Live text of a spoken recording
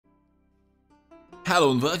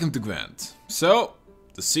Hello and welcome to Gwent. So,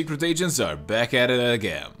 the secret agents are back at it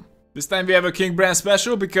again. This time we have a King Bran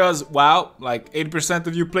special because, wow, like 80%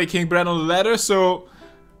 of you play King Bran on the ladder, so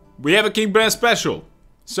we have a King Bran special.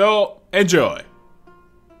 So, enjoy.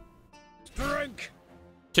 Drink.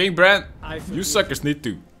 King Bran, you suckers need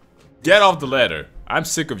to get off the ladder. I'm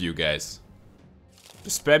sick of you guys.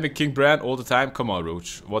 Just spamming King Bran all the time? Come on,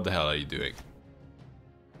 Roach. What the hell are you doing?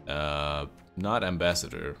 Not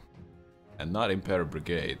Ambassador. And not Imperial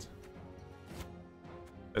Brigade.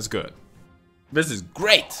 That's good. This is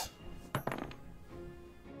great!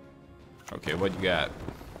 Okay, what you got?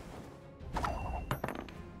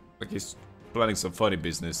 Like he's planning some funny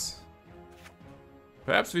business.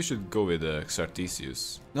 Perhaps we should go with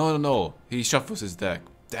Xartesius. No. He shuffles his deck.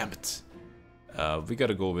 Damn it. We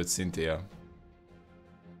gotta go with Cynthia.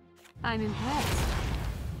 I'm impressed.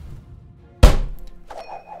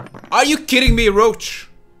 Are you kidding me, Roach?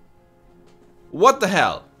 What the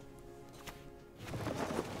hell?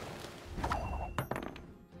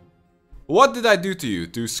 What did I do to you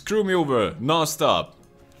to screw me over non-stop?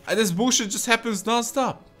 This bullshit just happens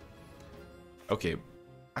non-stop. Okay,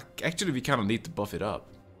 actually we kind of need to buff it up.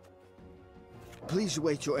 Please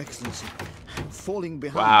wait, Your Excellency. I'm falling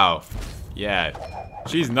behind. Wow. Yeah,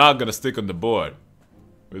 she's not gonna stick on the board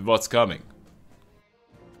with what's coming.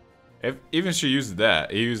 If even she uses that,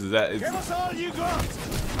 he uses that. Give us all you got.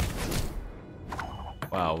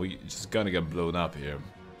 Wow, we just gonna get blown up here.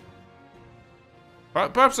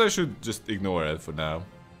 Perhaps I should just ignore it for now.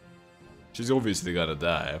 She's obviously gonna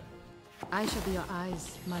die. I shall be your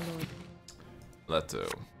eyes, my lord. Leto.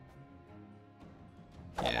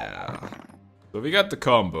 Yeah. So we got the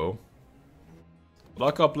combo.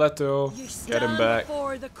 Lock up Leto, get him back.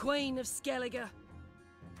 For the Queen of Skellige.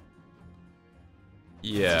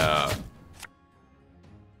 Yeah.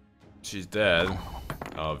 She's dead,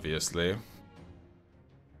 obviously.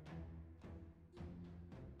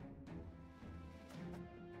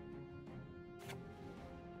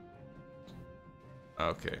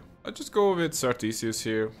 Okay, I'll just go with Xartesius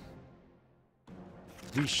here.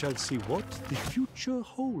 We shall see what the future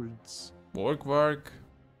holds. Warg.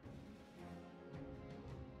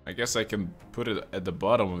 I guess I can put it at the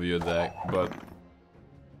bottom of your deck, but...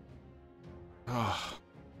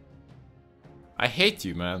 I hate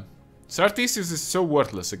you, man. Xartesius is so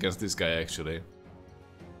worthless against this guy, actually.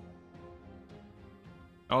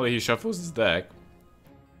 Only he shuffles his deck.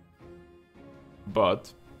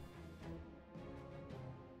 But...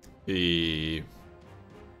 he...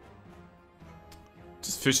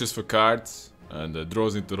 just fishes for cards and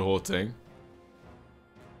draws into the whole thing.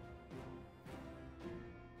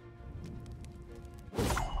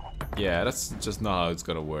 Yeah, that's just not how it's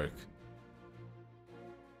gonna work.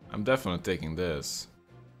 I'm definitely taking this.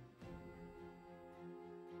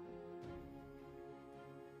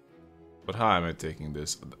 But how am I taking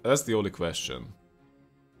this? That's the only question.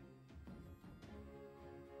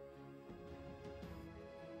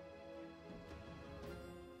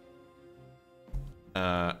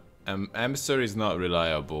 Emissary is not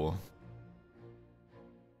reliable.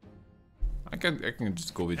 I can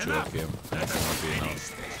just go with Joachim. That's not be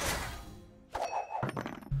enough.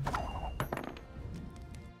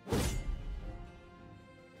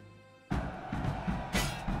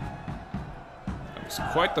 It's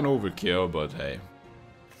quite an overkill, but hey.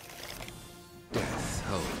 Death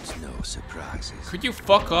holds no surprises. Could you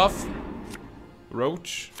fuck off,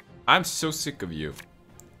 Roach? I'm so sick of you.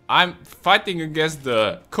 I'm fighting against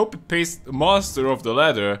the copy-paste monster of the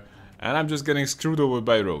ladder, and I'm just getting screwed over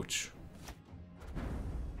by Roach.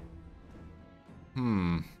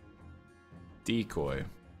 Decoy.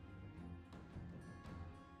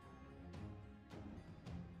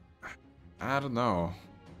 I don't know.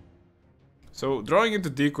 So, drawing into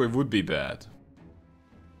Decoy would be bad.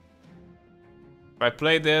 If I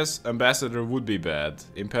play this, Ambassador would be bad.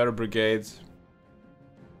 Imperial Brigade...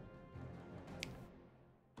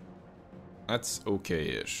 that's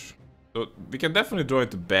okay-ish. So we can definitely draw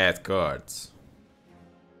into bad cards.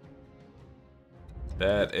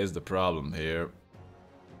 That is the problem here.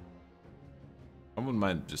 I wouldn't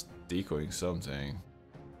mind just decoying something.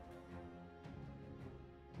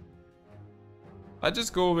 I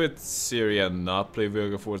just go with Syria and not play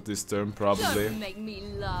Vilgefortz this turn, probably. Don't make me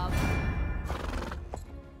laugh.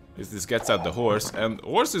 This gets out the horse, and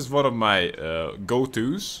horse is one of my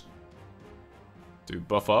go-tos to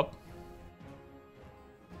buff up.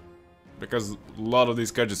 Because a lot of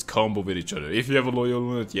these cards just combo with each other. If you have a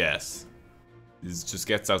loyal unit, yes. This just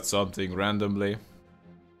gets out something randomly.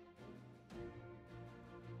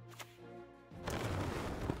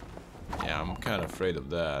 Yeah, I'm kind of afraid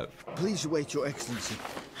of that. Please wait, Your Excellency.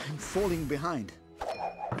 I'm falling behind.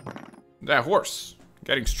 That horse.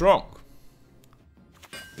 Getting strong.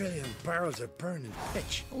 Billion barrels of burning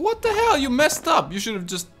pitch. What the hell? You messed up. You should have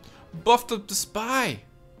just buffed up the spy.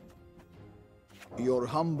 Your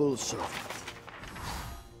humble servant.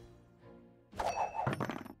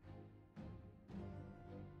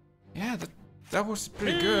 Yeah, that was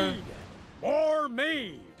pretty good. More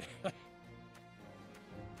mead!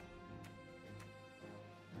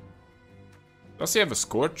 Does he have a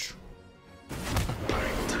scorch?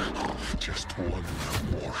 Just one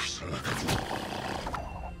morsel.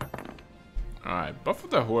 Alright, buff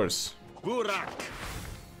the horse. Burak!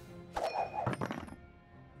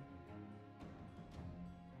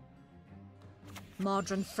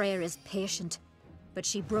 Modron Freyr is patient, but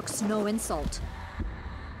she brooks no insult.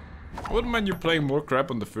 I wouldn't mind you playing more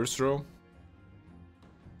crap on the first row.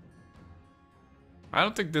 I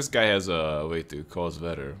don't think this guy has a way to cause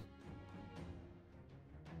better.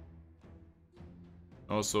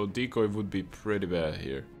 Also, decoy would be pretty bad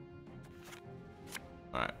here.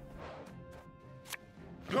 Alright.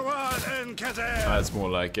 Go on, Kazan! That's more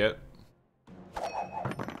like it.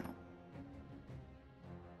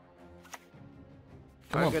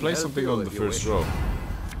 Come on, play something on the first row.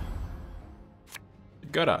 You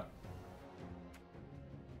gotta.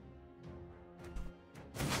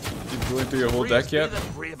 You going through your whole deck yet?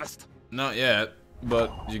 Not yet,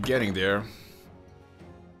 but you're getting there.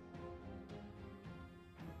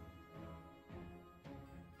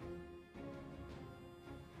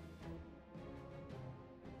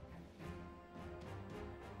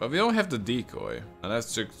 But we don't have the decoy, and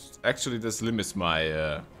that's just actually this limits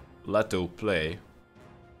my Leto play.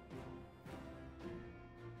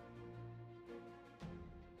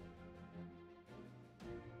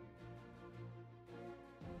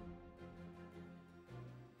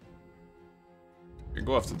 We can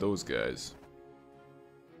go after those guys.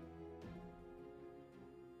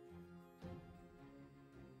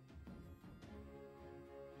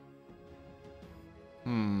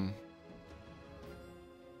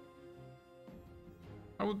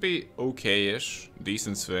 That would be okay-ish.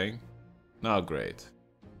 Decent swing. Not great.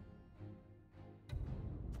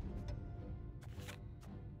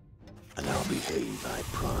 And I'll behave, I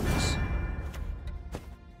promise.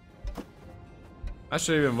 That's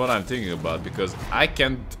not even what I'm thinking about, because I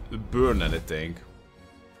can't burn anything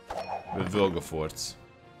with Vilgefortz.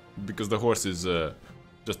 Because the horse is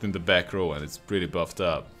just in the back row and it's pretty buffed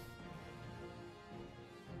up.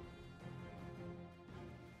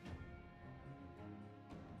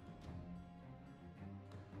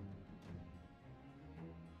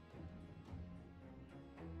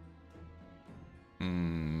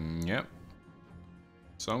 Yep.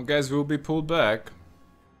 Some guys will be pulled back.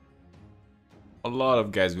 A lot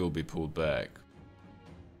of guys will be pulled back.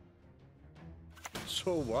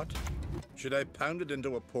 So what? Should I pound it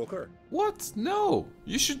into a poker? What? No!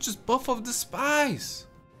 You should just buff up the spies!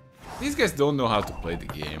 These guys don't know how to play the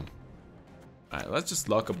game. Alright, let's just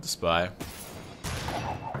lock up the spy.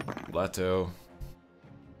 Leto.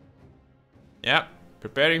 Yep,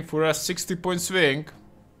 preparing for a 60-point swing.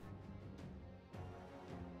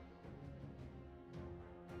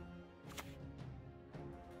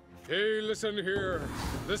 Hey, listen here.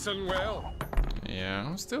 Listen well. Yeah,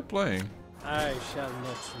 I'm still playing. I shall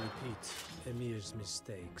not repeat Emir's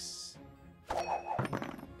mistakes.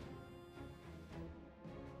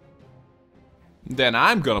 Then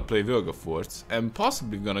I'm gonna play Vilgefortz and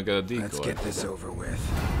possibly gonna get a decoy. Let's get this over with.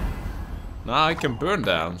 Now I can burn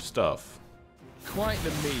down stuff. Quite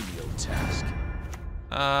the menial task.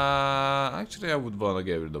 Actually I would wanna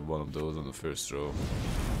get rid of one of those on the first row.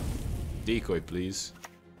 Decoy, please.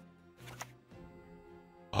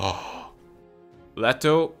 Oh.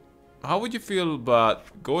 Leto, how would you feel about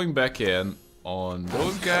going back in on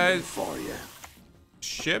those guys? For you.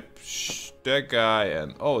 Ship, that guy,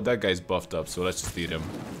 and oh, that guy's buffed up, so let's just eat him.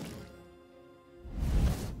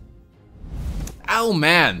 Oh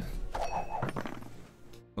man! I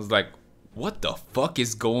was like, what the fuck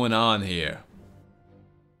is going on here?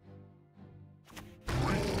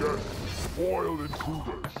 Spoiled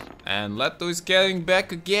intruders. And Leto is getting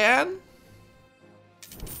back again?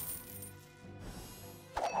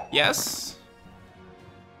 Yes.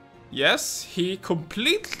 Yes, he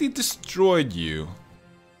completely destroyed you.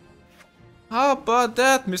 How about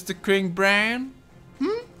that, Mr. King Bran?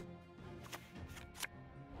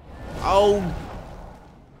 Oh.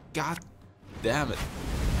 God damn it.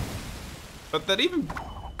 But that even...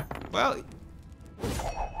 Well...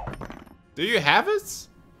 Do you have it?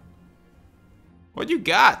 What you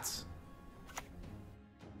got?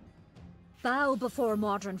 Bow before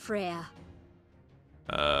Modron Freyr.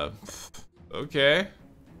 Okay.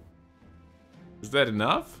 Is that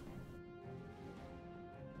enough?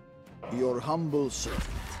 Your humble servant.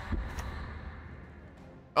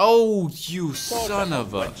 Oh, you son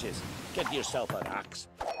of a... Get yourself an axe.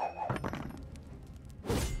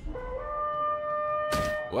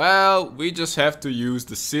 Well, we just have to use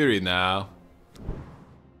the Siri now.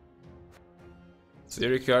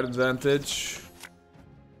 Siri card advantage.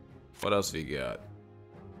 What else we got?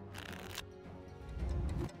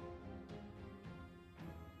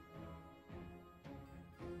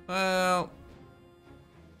 Well,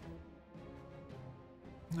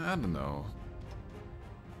 I don't know.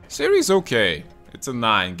 Siri's okay. It's a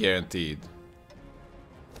 9 guaranteed.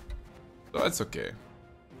 So it's okay.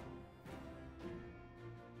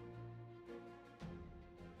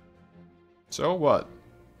 So what?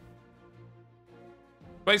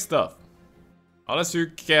 Play stuff. Unless you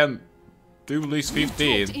can do at least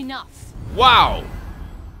 15. Enough. Wow!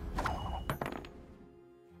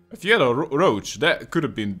 If you had a roach, that could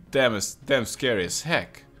have been damn scary as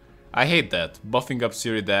heck. I hate that. Buffing up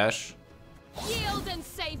Siri Dash. Yield and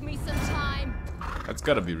save me some time. That's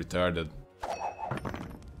gotta be retarded.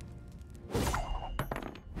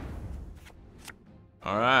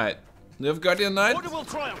 Alright. Live Guardian Knight. Order will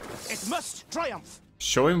triumph. It must triumph.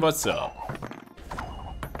 Show him what's up.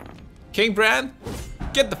 King Bran,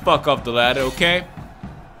 get the fuck off the ladder, okay?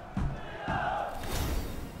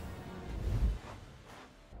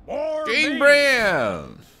 King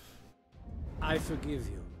Bran! I forgive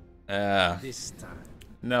you. This time.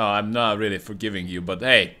 No, I'm not really forgiving you, but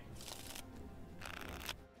hey.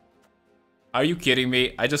 Are you kidding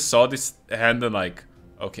me? I just saw this hand and like,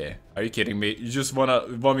 okay, are you kidding me? You just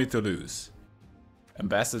want me to lose?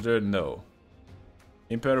 Ambassador, no.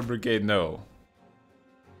 Imperial Brigade, no.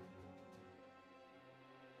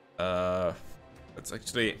 That's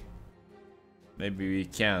actually maybe we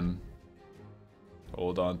can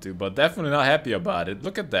hold on to, but definitely not happy about it.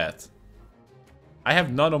 Look at that. I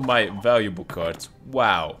have none of my valuable cards.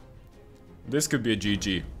 Wow. This could be a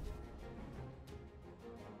GG.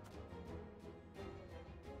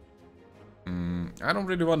 I don't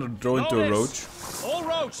really want to draw into a roach. All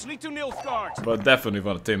roach lead to Nilfgaard. But definitely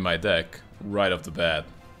want to tame my deck right off the bat.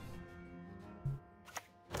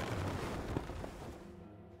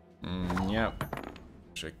 Yeah.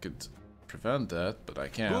 Wish I could prevent that, but I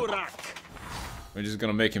can't. We're just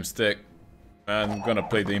gonna make him stick. And I'm gonna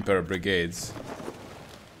play the Imperial Brigades.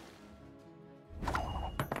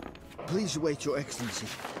 Please wait, Your Excellency.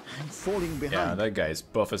 I'm falling behind. Yeah, that guy's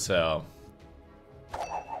buff as hell.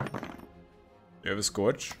 You have a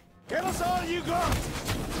Scorch? Give us all you got.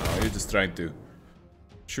 Oh, you're just trying to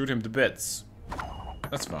shoot him to bits.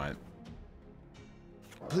 That's fine.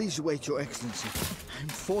 Please wait, Your Excellency. I'm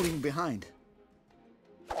falling behind.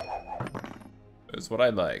 That's what I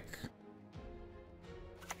like.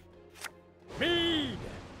 Mead!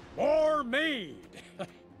 More mead!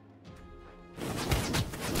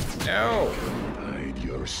 No! Hide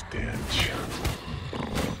your stench.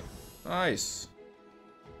 Nice.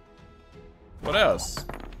 What else?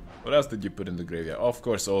 What else did you put in the graveyard? Of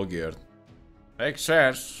course, Olgierd. Makes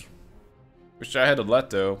sense. Wish I had a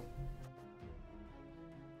Leto.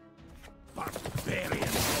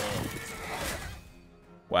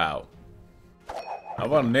 Wow. I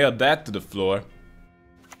want to nail that to the floor.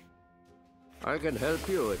 I can help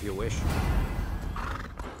you if you wish.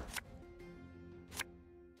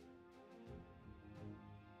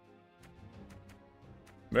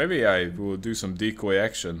 Maybe I will do some decoy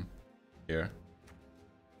action here.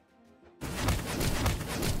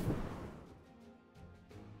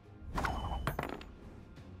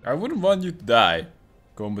 I wouldn't want you to die,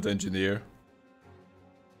 Combat Engineer.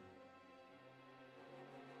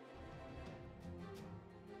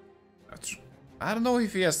 I don't know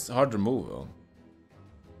if he has hard removal.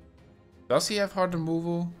 Does he have hard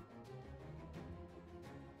removal?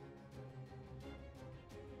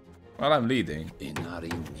 Well, I'm leading.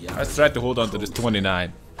 Let's try to hold on to this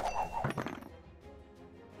 29.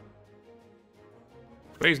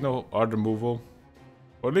 Please no hard removal.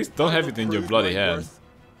 Or at least don't have it in your bloody hand.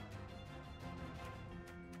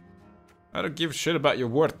 I don't give a shit about your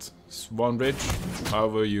worth, Swan Ridge,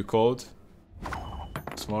 however you called.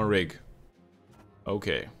 Swan Rig.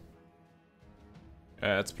 Okay.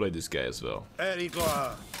 Let's play this guy as well.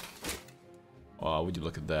 Oh, would you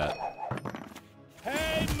look at that?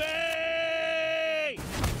 Hey, me!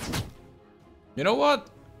 You know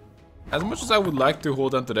what? As much as I would like to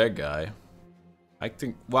hold on to that guy, I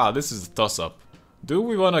think... Wow, this is a toss-up. Do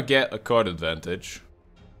we want to get a card advantage?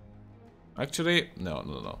 Actually,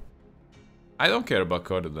 no. I don't care about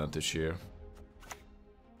card advantage here.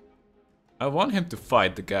 I want him to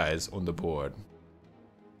fight the guys on the board.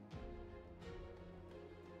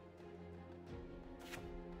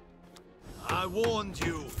 I warned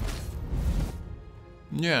you.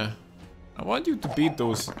 Yeah. I want you to beat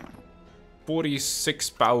those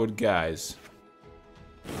 46 powered guys.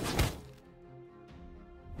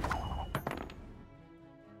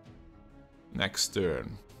 Next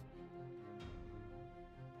turn.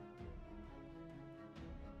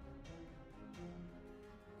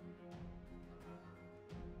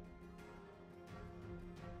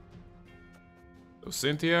 So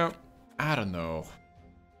Cynthia, I don't know.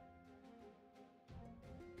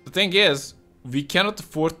 The thing is, we cannot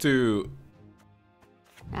afford to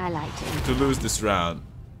I liked it. lose this round.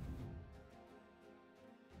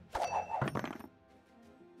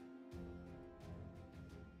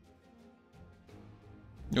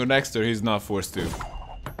 Your next turn, he's not forced to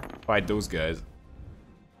fight those guys.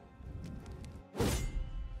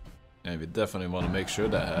 And we definitely want to make sure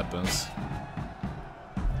that happens.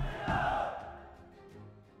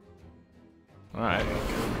 Alright.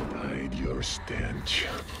 Hide your stench.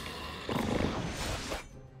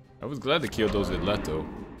 I was glad they killed those with Leto.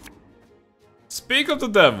 Speak of the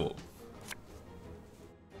devil!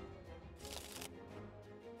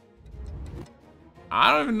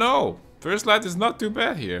 I don't even know. First light is not too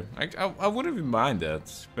bad here. I wouldn't even mind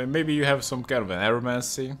that. But maybe you have some kind of an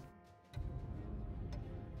aromancy.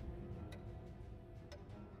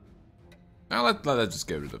 Now let's just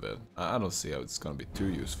get rid of it. I don't see how it's gonna be too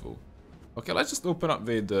useful. Okay, let's just open up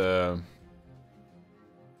with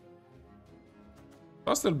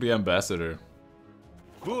I'll still be ambassador.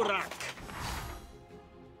 Burak.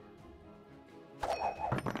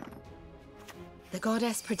 The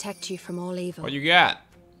goddess protect you from all evil. What you got?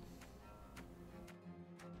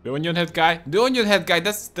 The onion head guy? The onion head guy,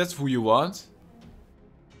 that's who you want.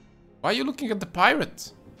 Why are you looking at the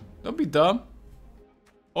pirate? Don't be dumb.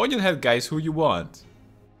 Onion head guy is who you want.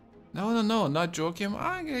 No, not Joachim.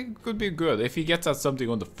 It could be good if he gets out something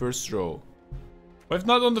on the first row. But if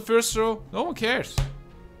not on the first row, no one cares.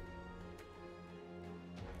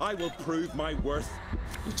 I will prove my worth.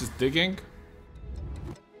 He's just digging.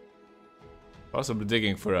 Possibly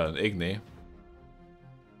digging for an Igni.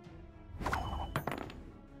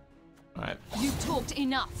 Alright. You talked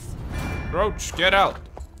enough. Roach, get out.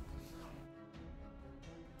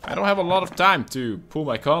 I don't have a lot of time to pull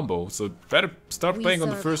my combo, so better start playing on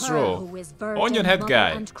the first row. Onion head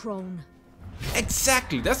guy.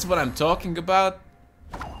 Exactly, that's what I'm talking about.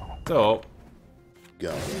 So,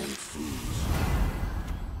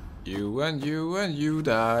 you and you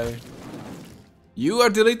die. You are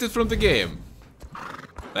deleted from the game.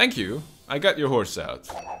 Thank you. I got your horse out.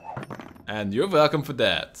 And you're welcome for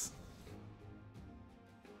that.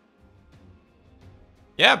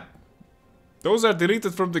 Yep. Those are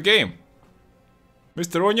deleted from the game.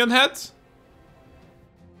 Mr. Onion Head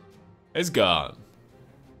is gone.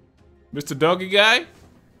 Mr. Doggy Guy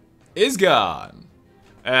is gone.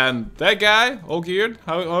 And that guy, all geared,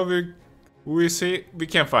 how we see, we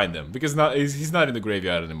can't find him because he's not in the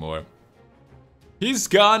graveyard anymore. He's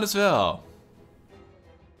gone as well.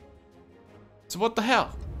 So what the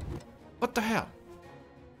hell? What the hell?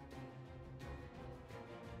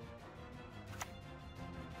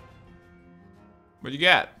 What you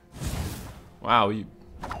got? Wow, I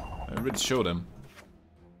already showed him.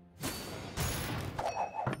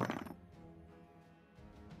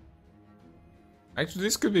 Actually,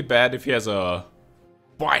 this could be bad if he has a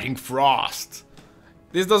biting frost.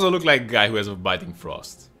 This doesn't look like a guy who has a biting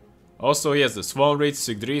frost. Also, he has the Swan Rage,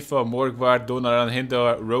 Sigdrifa, Morgvar, Donaran,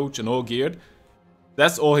 Hinda, Roach, and all geared.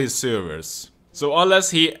 That's all his servers. So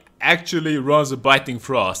unless he actually runs a biting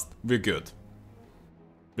frost, we're good.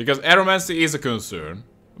 Because Aromancy is a concern,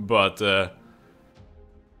 but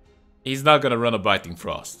he's not gonna run a biting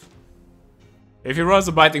frost. If he runs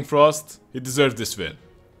a biting frost, he deserves this win.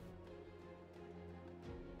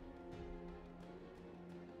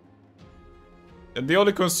 And the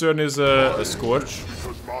only concern is a Scorch.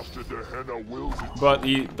 But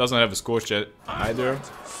he doesn't have a Scorch yet either.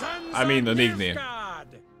 I mean an Igni.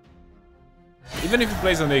 Even if he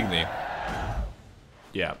plays an Igni.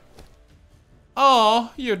 Yeah.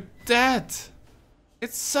 Oh, you're dead.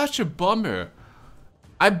 It's such a bummer.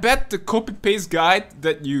 I bet the copy-paste guide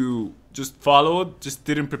that you just followed just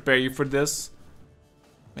didn't prepare you for this.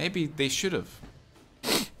 Maybe they should have.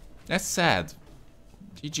 That's sad.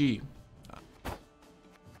 GG.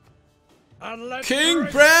 King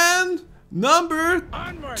Bran, number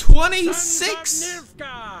 26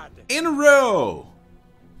 in a row.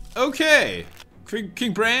 Okay,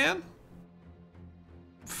 King Bran.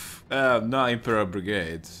 Not Emperor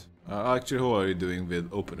Brigade. Actually, who are you doing with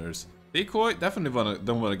openers? Decoy, definitely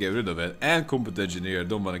don't wanna get rid of it, and Combat Engineer,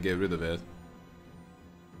 don't wanna get rid of it.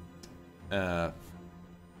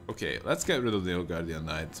 Okay, let's get rid of the Guardian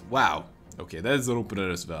Knight. Wow. Okay, that is an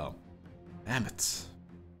opener as well. Damn it.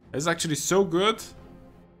 It's actually so good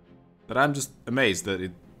that I'm just amazed that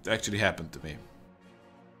it actually happened to me.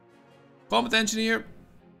 Combat Engineer.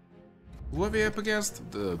 Who are we up against?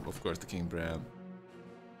 Of course, the King Bran.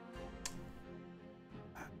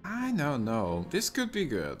 I don't know. This could be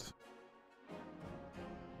good.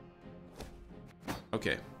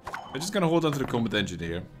 Okay. I'm just gonna hold on to the Combat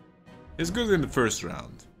Engineer. It's good in the first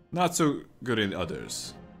round. Not so good in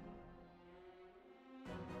others.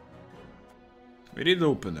 We need an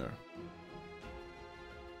opener.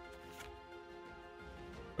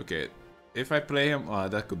 Okay. If I play him... Oh,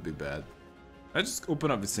 that could be bad. I just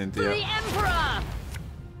open up with Cynthia. For the Emperor!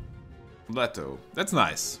 Leto. That's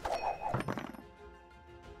nice.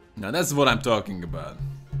 Now that's what I'm talking about.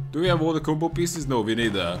 Do we have all the combo pieces? No, we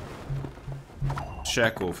need a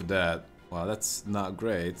Shackle for that. Wow, that's not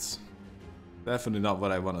great. Definitely not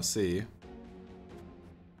what I want to see.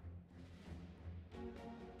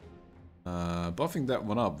 Buffing that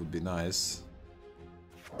one up would be nice.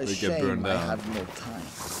 We get burned down. I have no time.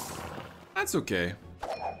 That's okay.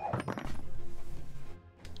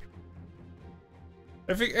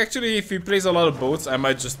 If he plays a lot of boats, I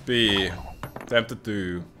might just be tempted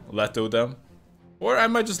to Leto them. Or I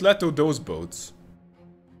might just Leto those boats.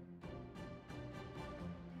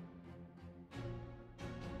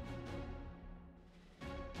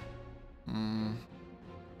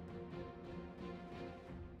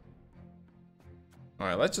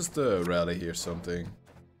 Alright, let's just rally here something.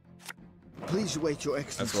 Please wait, Your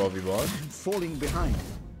Excellency. That's what we want. I'm falling behind.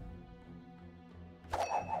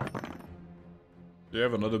 Do you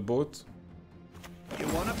have another boat? You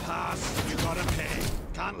wanna pass, you gotta pay.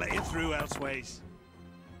 Can't let you through elseways.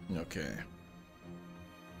 Okay.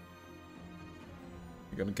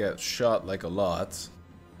 You're gonna get shot like a lot.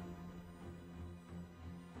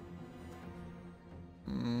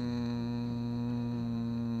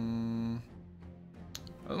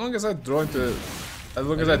 As long as I draw into, as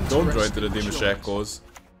long as I don't draw into the Demon Shackles,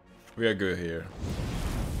 we are good here.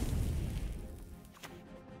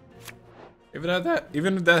 Even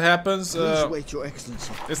if that happens, wait, Your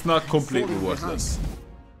Excellency. it's not completely worthless.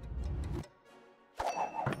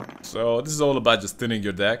 So this is all about just thinning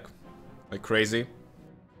your deck like crazy.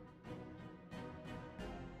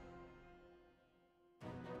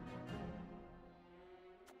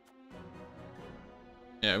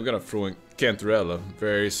 Yeah, we're gonna throw in Cantarella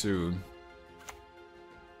very soon.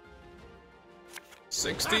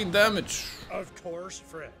 16 damage. Of course,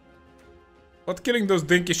 Fred. But killing those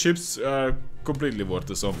dinky ships are completely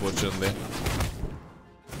worthless, unfortunately.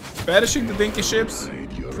 Banishing the dinky ships,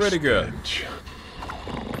 pretty good.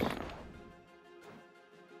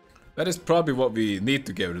 That is probably what we need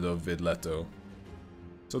to get rid of with Leto.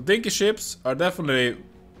 So dinky ships are definitely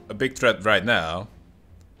a big threat right now.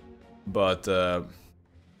 But,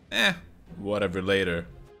 whatever later.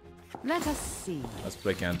 Let us see. Let's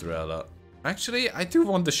play Cantarella. Actually, I do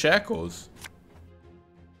want the Shackles.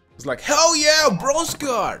 It's like, hell yeah, Bronze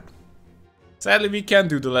Guard! Sadly, we can't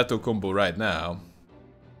do the Leto combo right now.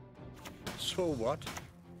 So what?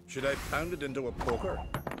 Should I pound it into a poker?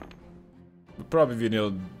 Probably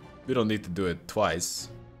we don't need to do it twice.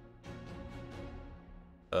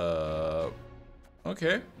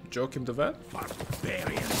 Okay. Joachim the Vet.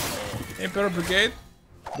 Emperor Brigade.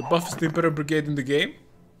 The buffest Emperor Brigade in the game.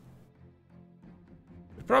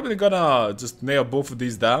 We're probably gonna just nail both of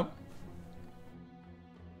these down.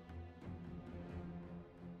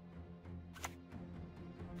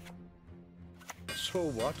 So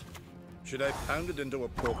what? Should I pound it into a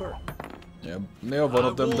poker? Yeah, nail one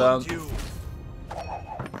of them down.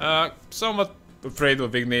 Somewhat afraid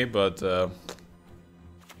of Igni, but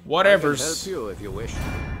whatever's. I can help you if you wish.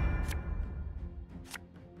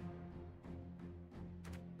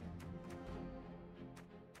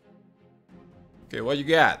 Okay, what you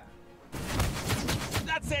got?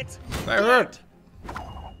 That's it. That hurt.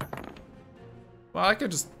 Well, I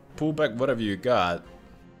can just pull back whatever you got.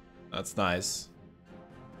 That's nice.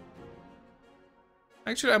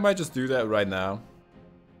 Actually, I might just do that right now.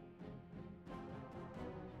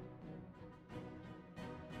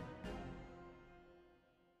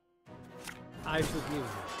 I forgive you.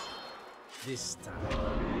 This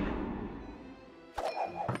time.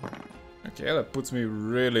 Okay, that puts me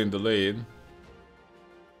really in the lead.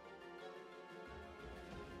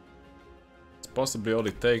 It's possibly all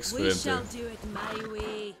it takes for him to do it my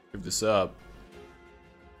way. give this up.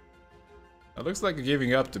 It looks like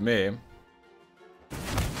giving up to me.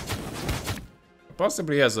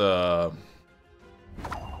 Possibly has a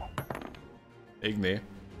Igni.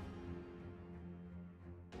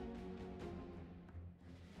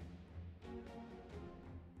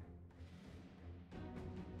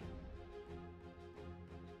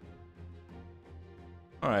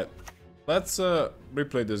 let's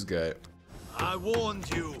replay this guy. I warned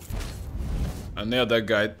you. I nailed that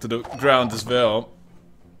guy to the ground as well.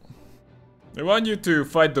 I want you to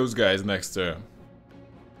fight those guys next turn.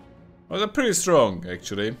 Well, they're pretty strong,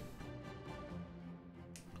 actually.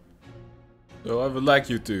 So I would like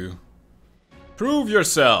you to prove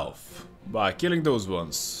yourself by killing those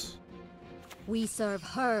ones. We serve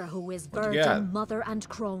her who is What you virgin, got? mother, and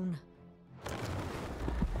crone.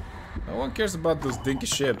 No one cares about those dinky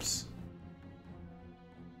ships.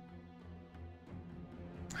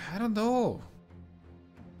 I don't know.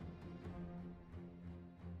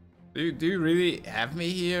 Do you really have me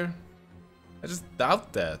here? I just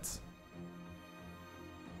doubt that.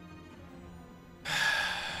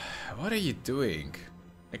 What are you doing?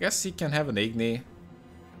 I guess he can have an Igni.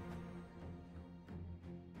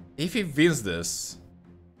 If he wins this,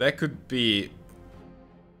 that could be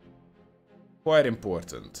quite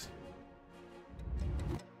important.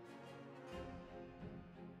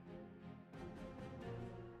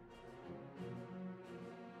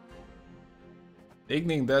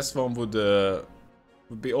 Igniting this one would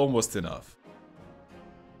be almost enough.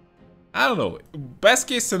 I don't know. Best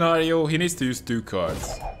case scenario, he needs to use 2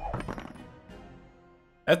 cards.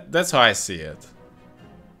 That's how I see it.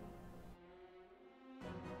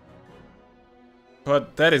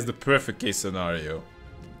 But that is the perfect case scenario.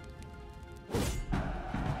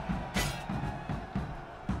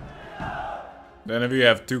 Then if you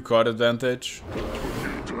have 2 card advantage,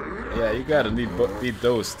 yeah, you gotta need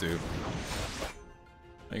those 2.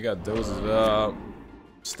 You got those as well.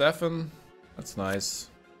 Stefan, that's nice.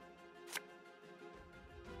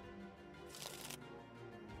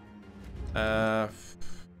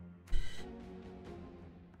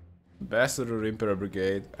 Ambassador Imperial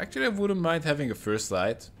Brigade. Actually, I wouldn't mind having a first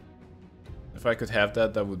light. If I could have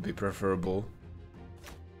that, that would be preferable.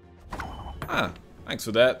 Ah, thanks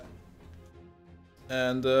for that.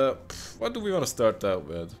 And what do we want to start out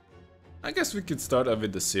with? I guess we could start out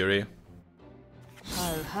with the Siri.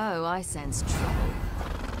 Ho ho, I sense trouble.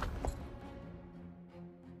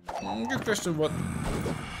 Good question, what?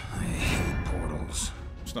 I hate portals.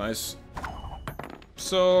 It's nice.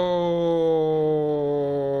 So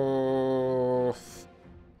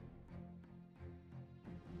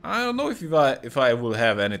I don't know if I will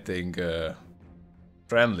have anything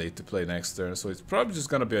friendly to play next turn, so it's probably just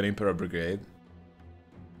gonna be an Imperial Brigade.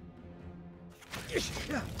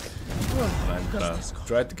 I'm gonna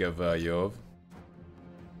try to get value of.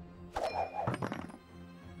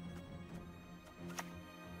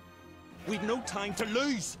 We've no time to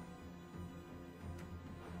lose.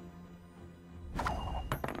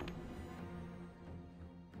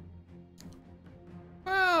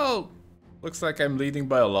 Well, looks like I'm leading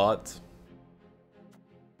by a lot.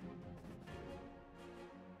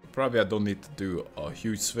 Probably I don't need to do a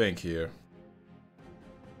huge swing here.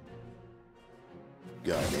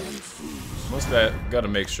 Mostly I gotta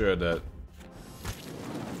make sure that,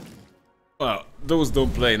 well, those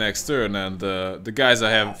don't play next turn, and the guys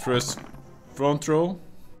I have first front row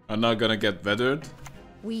are not gonna get weathered.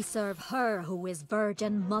 We serve her who is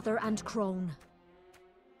virgin, mother, and crone.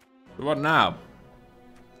 What now?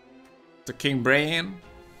 The King Bran?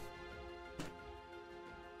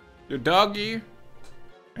 Your doggy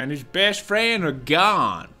and his best friend are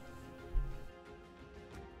gone.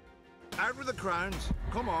 Out with the crowns.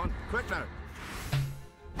 Come on, quick now.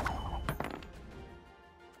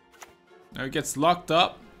 Now he gets locked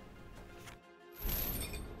up.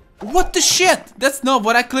 What the shit? That's not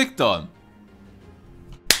what I clicked on.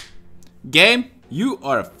 Game, you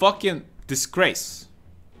are a fucking disgrace.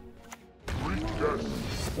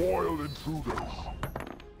 Spoiled intruders.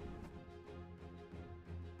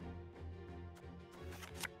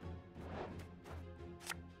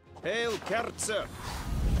 Hail Kerzer.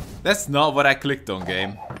 That's not what I clicked on,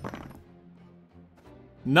 game.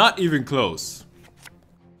 Not even close.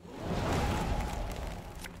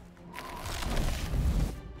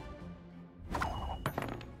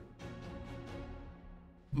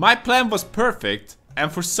 My plan was perfect,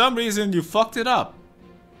 and for some reason you fucked it up.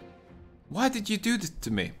 Why did you do this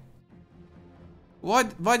to me?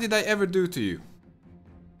 Why did I ever do to you?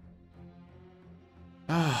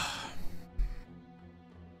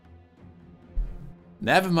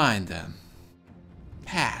 Never mind then.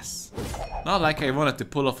 Pass. Not like I wanted to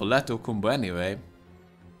pull off a Leto combo anyway.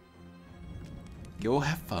 Go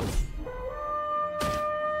have fun.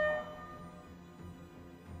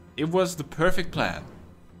 It was the perfect plan.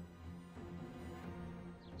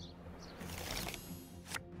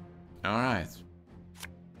 Alright.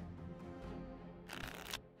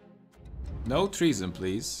 No treason,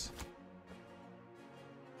 please.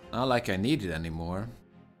 Not like I need it anymore.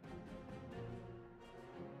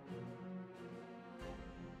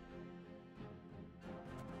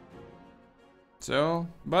 So,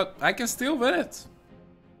 but I can still win it.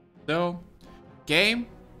 So, game,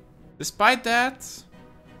 despite that,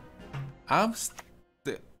 I'm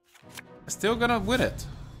still gonna win it.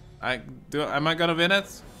 Am I gonna win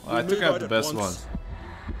it? Well, I took out the best one.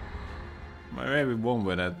 Maybe we won't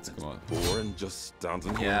win it. Come on. Boring just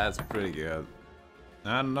standing here. Yeah, it's pretty good.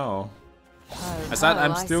 I don't know. Ho, I said ho,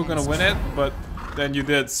 I'm I still gonna sense win it, but then you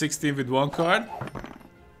did 16 with one card.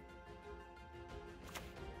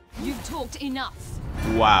 You've talked enough.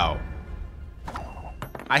 Wow.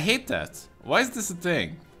 I hate that. Why is this a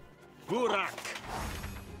thing? Burak.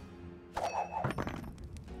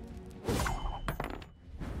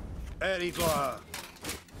 Erigor.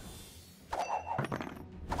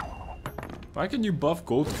 Why can you buff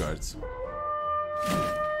gold cards?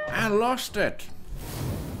 I lost it.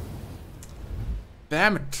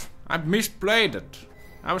 Damn it. I misplayed it.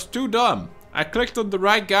 I was too dumb. I clicked on the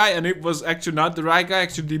right guy and it was actually not the right guy. I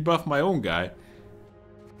actually debuffed my own guy.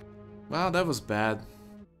 Well, that was bad.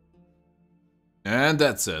 And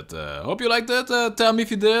that's it. Hope you liked it. Tell me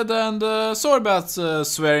if you did. And sorry about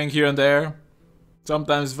swearing here and there.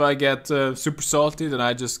 Sometimes if I get super salty, then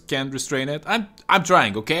I just can't restrain it. I'm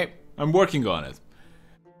trying, okay? I'm working on it.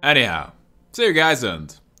 Anyhow, see you guys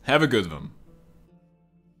and have a good one.